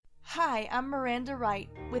Hi, I'm Miranda Wright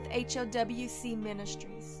with HOWC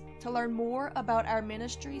Ministries. To learn more about our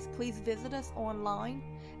ministries, please visit us online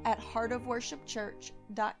at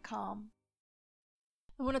heartofworshipchurch.com.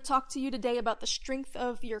 I want to talk to you today about the strength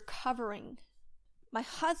of your covering. My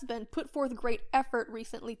husband put forth great effort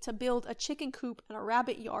recently to build a chicken coop and a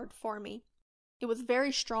rabbit yard for me. It was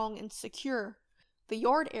very strong and secure. The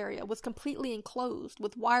yard area was completely enclosed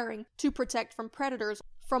with wiring to protect from predators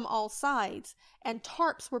from all sides, and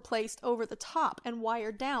tarps were placed over the top and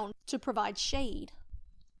wired down to provide shade.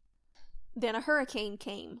 Then a hurricane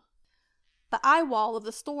came. The eye wall of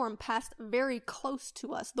the storm passed very close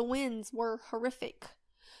to us. The winds were horrific.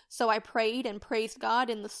 So I prayed and praised God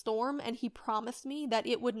in the storm, and He promised me that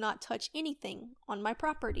it would not touch anything on my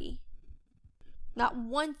property. Not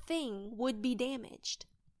one thing would be damaged.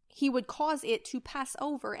 He would cause it to pass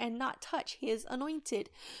over and not touch His anointed,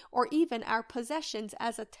 or even our possessions,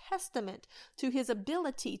 as a testament to His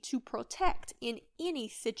ability to protect in any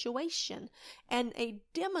situation, and a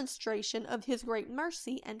demonstration of His great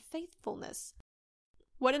mercy and faithfulness.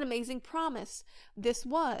 What an amazing promise this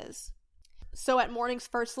was. So at morning's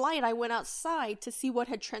first light, I went outside to see what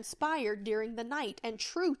had transpired during the night, and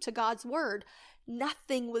true to God's word,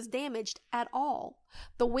 nothing was damaged at all.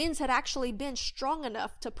 The winds had actually been strong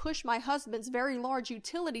enough to push my husband's very large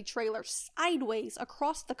utility trailer sideways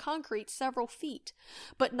across the concrete several feet.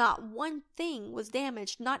 But not one thing was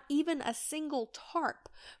damaged, not even a single tarp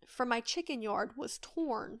for my chicken yard was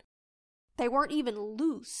torn. They weren't even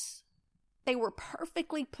loose. They were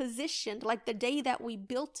perfectly positioned like the day that we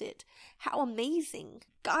built it. How amazing!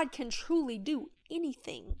 God can truly do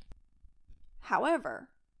anything. However,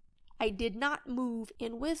 I did not move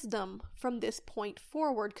in wisdom from this point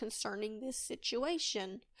forward concerning this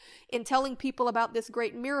situation. In telling people about this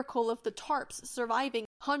great miracle of the tarps surviving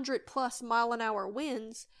 100+ mile-an-hour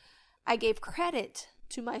winds, I gave credit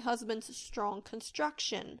to my husband's strong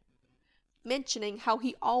construction, mentioning how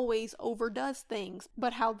he always overdoes things,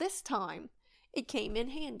 but how this time it came in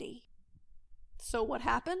handy. So what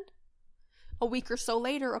happened? A week or so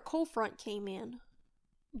later, a cold front came in,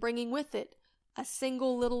 bringing with it a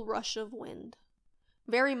single little rush of wind,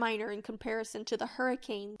 very minor in comparison to the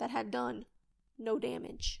hurricane that had done no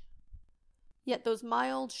damage. Yet those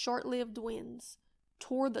mild, short-lived winds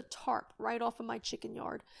tore the tarp right off of my chicken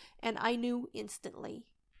yard, and I knew instantly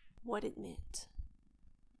what it meant.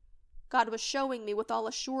 God was showing me with all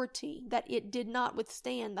assurity that it did not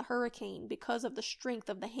withstand the hurricane because of the strength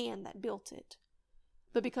of the hand that built it,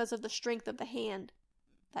 but because of the strength of the hand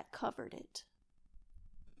that covered it.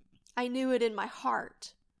 I knew it in my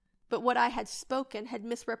heart, but what I had spoken had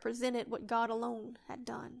misrepresented what God alone had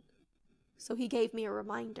done. So He gave me a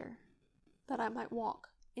reminder that I might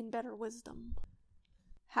walk in better wisdom.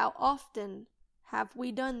 How often have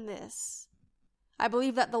we done this? I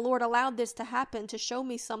believe that the Lord allowed this to happen to show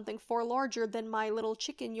me something far larger than my little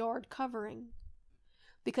chicken yard covering,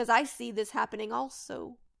 because I see this happening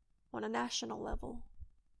also on a national level.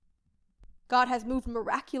 God has moved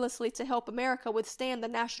miraculously to help America withstand the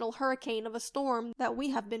national hurricane of a storm that we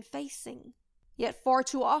have been facing. Yet far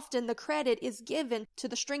too often the credit is given to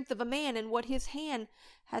the strength of a man and what his hand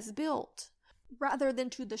has built, rather than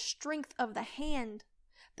to the strength of the hand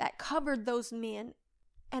that covered those men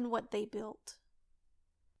and what they built.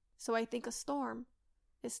 So I think a storm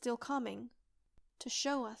is still coming to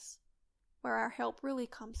show us where our help really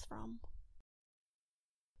comes from.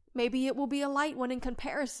 Maybe it will be a light one in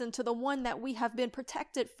comparison to the one that we have been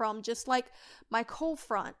protected from, just like my cold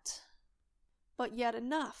front. But yet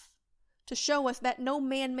enough to show us that no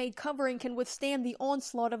man-made covering can withstand the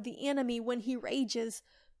onslaught of the enemy when he rages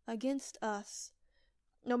against us.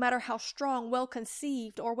 No matter how strong,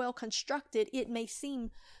 well-conceived, or well-constructed it may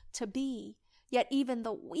seem to be, yet even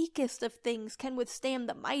the weakest of things can withstand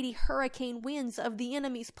the mighty hurricane winds of the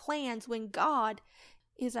enemy's plans when God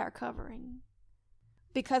is our covering.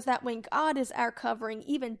 Because that when God is our covering,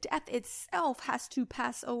 even death itself has to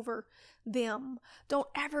pass over them. Don't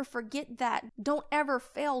ever forget that. Don't ever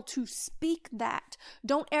fail to speak that.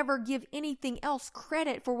 Don't ever give anything else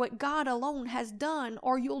credit for what God alone has done,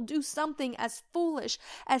 or you'll do something as foolish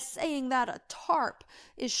as saying that a tarp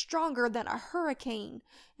is stronger than a hurricane,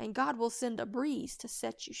 and God will send a breeze to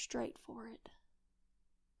set you straight for it.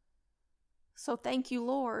 So thank you,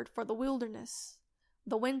 Lord, for the wilderness,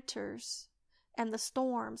 the winters, and the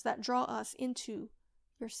storms that draw us into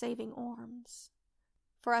your saving arms.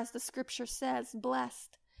 For as the scripture says,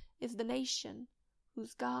 blessed is the nation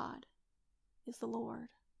whose God is the Lord.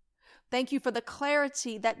 Thank you for the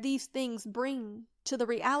clarity that these things bring to the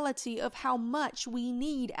reality of how much we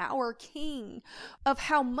need our King, of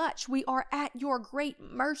how much we are at your great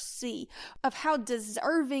mercy, of how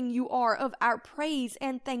deserving you are of our praise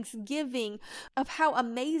and thanksgiving, of how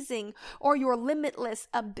amazing are your limitless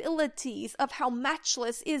abilities, of how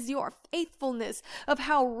matchless is your faithfulness, of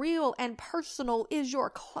how real and personal is your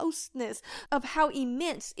closeness, of how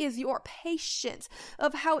immense is your patience,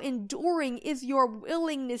 of how enduring is your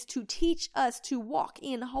willingness to teach us to walk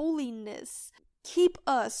in holiness. Keep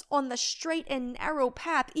us on the straight and narrow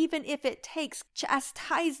path, even if it takes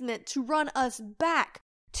chastisement to run us back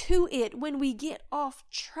to it when we get off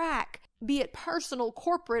track, be it personal,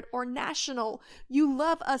 corporate, or national. You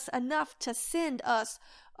love us enough to send us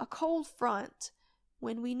a cold front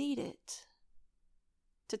when we need it,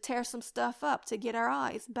 to tear some stuff up, to get our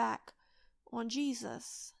eyes back on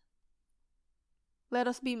Jesus. Let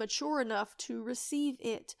us be mature enough to receive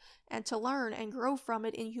it and to learn and grow from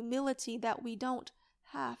it in humility, that we don't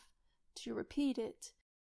have to repeat it.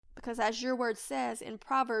 Because as your word says in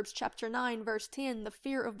Proverbs chapter 9, verse 10, the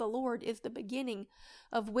fear of the Lord is the beginning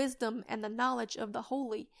of wisdom, and the knowledge of the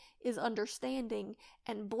holy is understanding,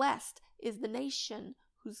 and blessed is the nation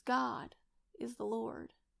whose God is the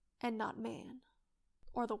Lord, and not man,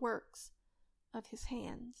 or the works of his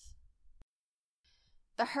hands.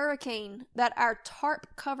 The hurricane that our tarp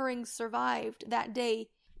covering survived that day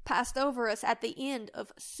passed over us at the end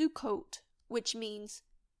of Sukkot, which means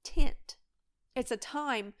tent. It's a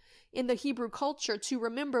time in the Hebrew culture to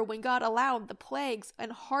remember when God allowed the plagues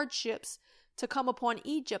and hardships to come upon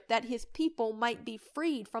Egypt, that his people might be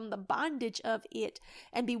freed from the bondage of it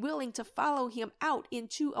and be willing to follow him out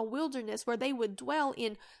into a wilderness where they would dwell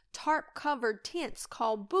in tarp-covered tents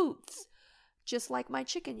called booths, just like my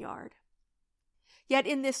chicken yard. Yet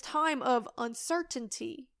in this time of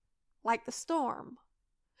uncertainty, like the storm,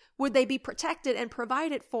 would they be protected and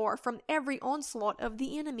provided for from every onslaught of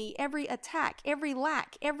the enemy, every attack, every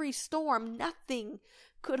lack, every storm? Nothing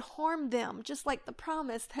could harm them, just like the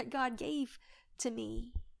promise that God gave to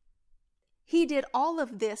me. He did all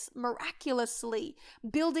of this miraculously,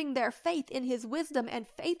 building their faith in his wisdom and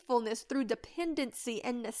faithfulness through dependency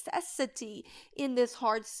and necessity in this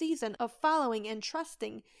hard season of following and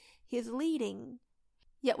trusting his leading.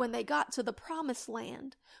 Yet when they got to the promised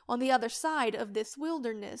land, on the other side of this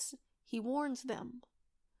wilderness, he warns them,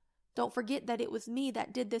 "Don't forget that it was me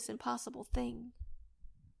that did this impossible thing,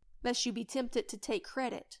 lest you be tempted to take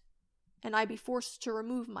credit, and I be forced to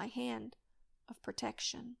remove my hand of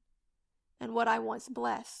protection, and what I once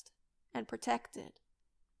blessed and protected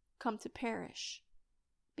come to perish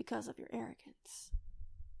because of your arrogance."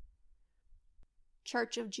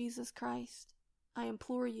 Church of Jesus Christ, I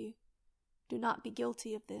implore you, do not be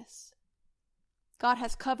guilty of this. God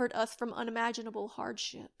has covered us from unimaginable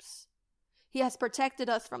hardships. He has protected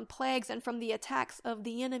us from plagues and from the attacks of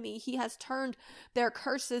the enemy. He has turned their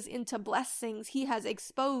curses into blessings. He has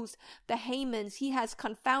exposed the Hamans. He has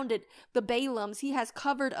confounded the Balaams. He has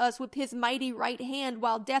covered us with his mighty right hand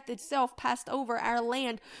while death itself passed over our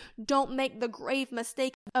land. Don't make the grave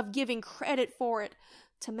mistake of giving credit for it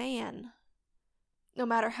to man, no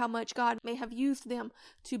matter how much God may have used them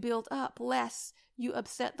to build up, lest you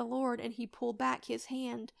upset the Lord and he pull back his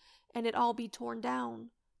hand and it all be torn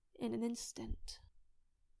down in an instant.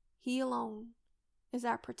 He alone is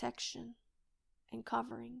our protection and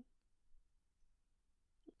covering.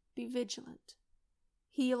 Be vigilant.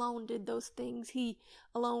 He alone did those things. He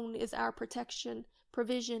alone is our protection,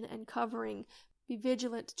 provision, and covering. Be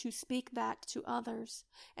vigilant to speak that to others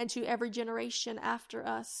and to every generation after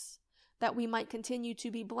us, that we might continue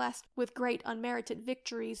to be blessed with great unmerited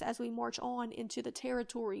victories as we march on into the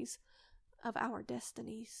territories of our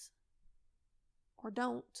destinies. Or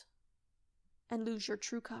don't, and lose your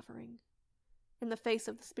true covering in the face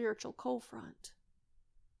of the spiritual cold front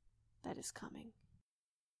that is coming.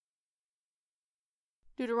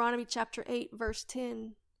 Deuteronomy chapter 8, verse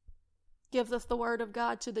 10 gives us the word of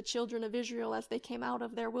God to the children of Israel as they came out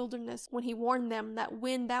of their wilderness, when he warned them that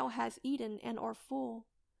when thou hast eaten and are full,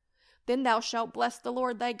 then thou shalt bless the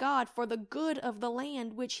Lord thy God for the good of the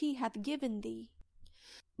land which he hath given thee.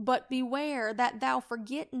 But beware that thou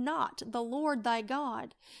forget not the Lord thy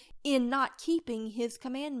God, in not keeping his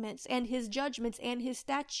commandments and his judgments and his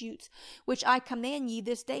statutes, which I command ye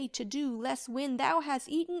this day to do, lest when thou hast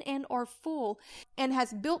eaten and are full, and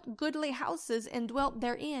hast built goodly houses and dwelt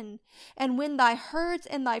therein, and when thy herds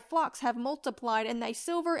and thy flocks have multiplied, and thy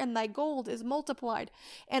silver and thy gold is multiplied,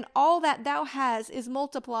 and all that thou hast is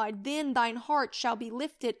multiplied, then thine heart shall be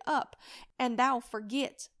lifted up, and thou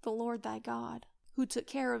forget the Lord thy God, who took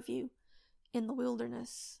care of you in the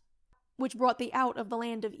wilderness, which brought thee out of the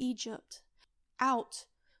land of Egypt, out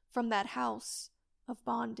from that house of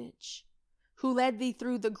bondage, who led thee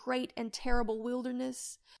through the great and terrible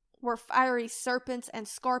wilderness, where fiery serpents and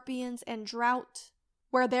scorpions and drought,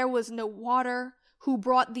 where there was no water, who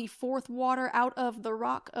brought thee forth water out of the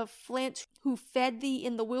rock of flint, who fed thee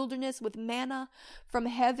in the wilderness with manna from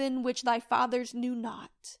heaven, which thy fathers knew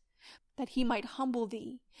not, that he might humble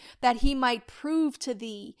thee, that he might prove to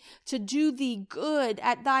thee, to do thee good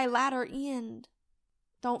at thy latter end.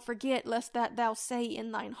 Don't forget, lest that thou say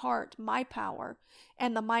in thine heart, my power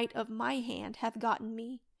and the might of my hand hath gotten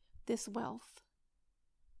me this wealth.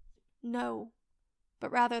 No,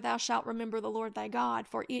 but rather thou shalt remember the Lord thy God,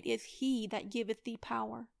 for it is he that giveth thee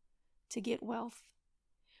power to get wealth,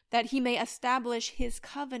 that he may establish his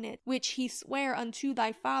covenant, which he sware unto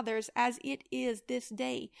thy fathers, as it is this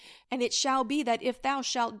day. And it shall be that if thou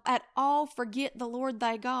shalt at all forget the Lord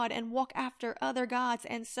thy God, and walk after other gods,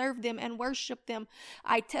 and serve them, and worship them,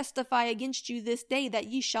 I testify against you this day that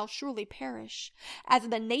ye shall surely perish. As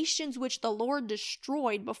the nations which the Lord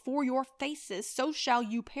destroyed before your faces, so shall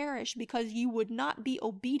you perish, because you would not be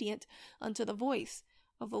obedient unto the voice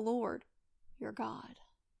of the Lord your God.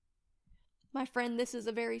 My friend, this is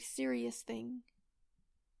a very serious thing.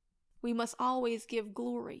 We must always give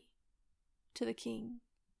glory to the King.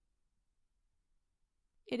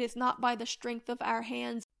 It is not by the strength of our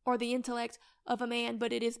hands or the intellect of a man,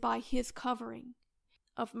 but it is by his covering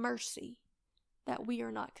of mercy that we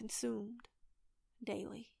are not consumed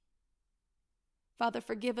daily. Father,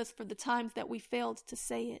 forgive us for the times that we failed to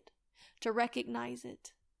say it, to recognize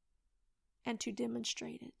it, and to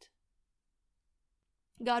demonstrate it.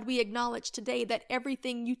 God, we acknowledge today that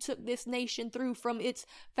everything you took this nation through from its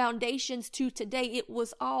foundations to today, it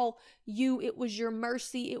was all you. It was your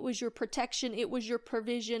mercy. It was your protection. It was your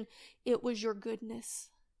provision. It was your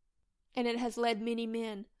goodness. And it has led many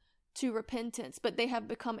men to repentance, but they have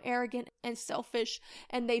become arrogant and selfish,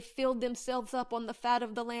 and they've filled themselves up on the fat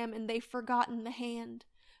of the lamb, and they've forgotten the hand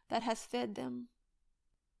that has fed them,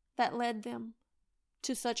 that led them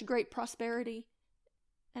to such great prosperity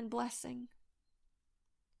and blessing.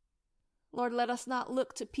 Lord, let us not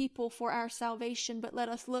look to people for our salvation, but let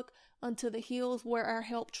us look unto the hills where our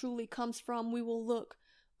help truly comes from. We will look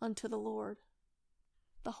unto the Lord,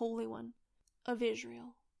 the Holy One of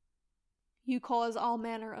Israel. You cause all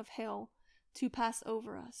manner of hell to pass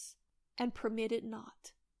over us, and permit it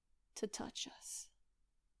not to touch us.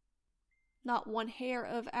 Not one hair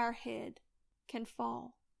of our head can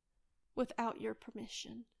fall without your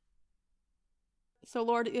permission. So,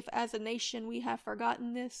 Lord, if as a nation we have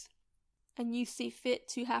forgotten this, and you see fit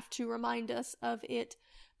to have to remind us of it,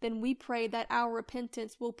 then we pray that our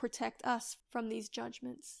repentance will protect us from these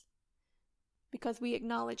judgments, because we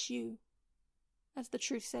acknowledge you as the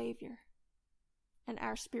true Savior and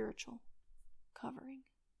our spiritual covering.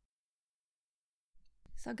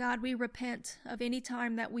 So God, we repent of any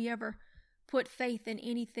time that we ever put faith in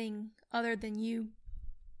anything other than you,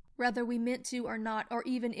 whether we meant to or not, or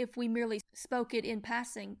even if we merely spoke it in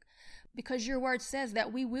passing, because your word says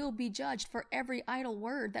that we will be judged for every idle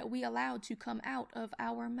word that we allowed to come out of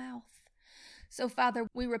our mouth. So, Father,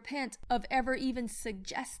 we repent of ever even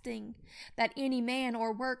suggesting that any man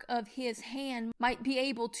or work of his hand might be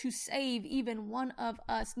able to save even one of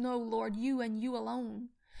us. No, Lord, you and you alone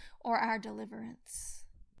are our deliverance.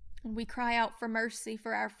 And we cry out for mercy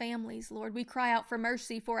for our families, Lord. We cry out for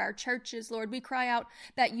mercy for our churches, Lord. We cry out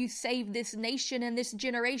that you save this nation and this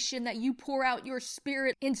generation, that you pour out your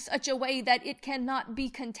Spirit in such a way that it cannot be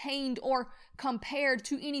contained or compared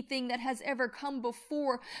to anything that has ever come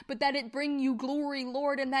before, but that it bring you glory,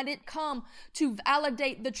 Lord, and that it come to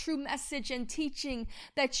validate the true message and teaching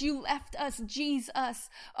that you left us, Jesus.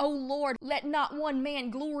 Oh Lord, let not one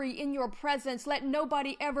man glory in your presence. Let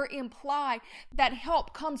nobody ever imply that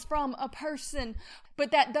help comes from a person,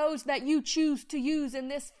 but that those that you choose to use in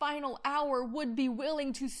this final hour would be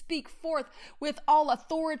willing to speak forth with all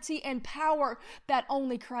authority and power that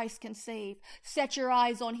only Christ can save. Set your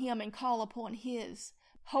eyes on him and call upon his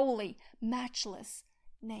holy, matchless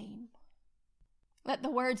name. Let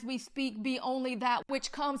the words we speak be only that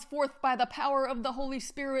which comes forth by the power of the Holy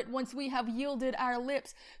Spirit once we have yielded our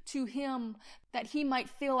lips to him, that he might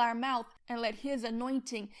fill our mouth, and let his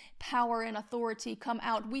anointing, power, and authority come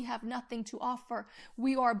out. We have nothing to offer.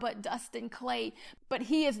 We are but dust and clay, but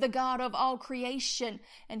he is the God of all creation,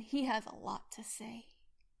 and he has a lot to say.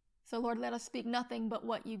 So Lord, let us speak nothing but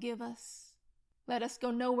what you give us. Let us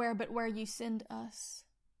go nowhere but where you send us.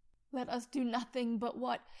 Let us do nothing but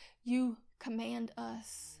what you command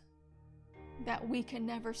us, that we can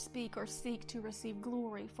never speak or seek to receive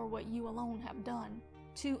glory for what you alone have done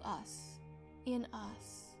to us, in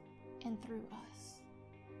us, and through us.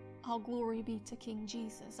 All glory be to King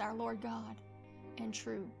Jesus, our Lord God, and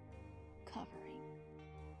true covering.